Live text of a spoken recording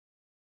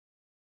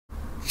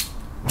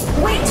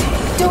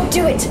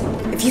Don't do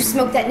it! If you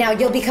smoke that now,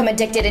 you'll become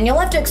addicted and you'll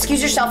have to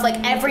excuse yourself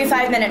like every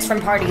 5 minutes from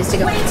parties to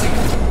go. Wait!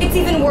 It's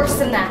even worse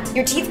than that.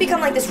 Your teeth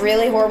become like this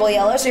really horrible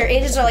yellow, so your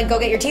agents are like, go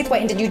get your teeth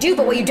whitened, and you do,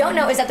 but what you don't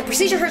know is that the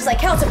procedure hurts like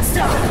hell, so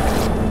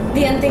stop!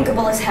 The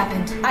unthinkable has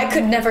happened. I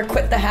could never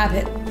quit the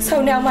habit,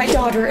 so now my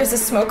daughter is a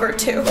smoker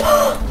too.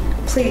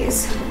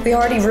 Please, we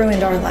already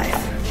ruined our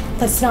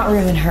life. Let's not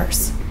ruin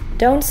hers.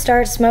 Don't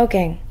start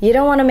smoking. You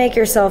don't want to make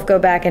yourself go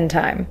back in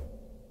time.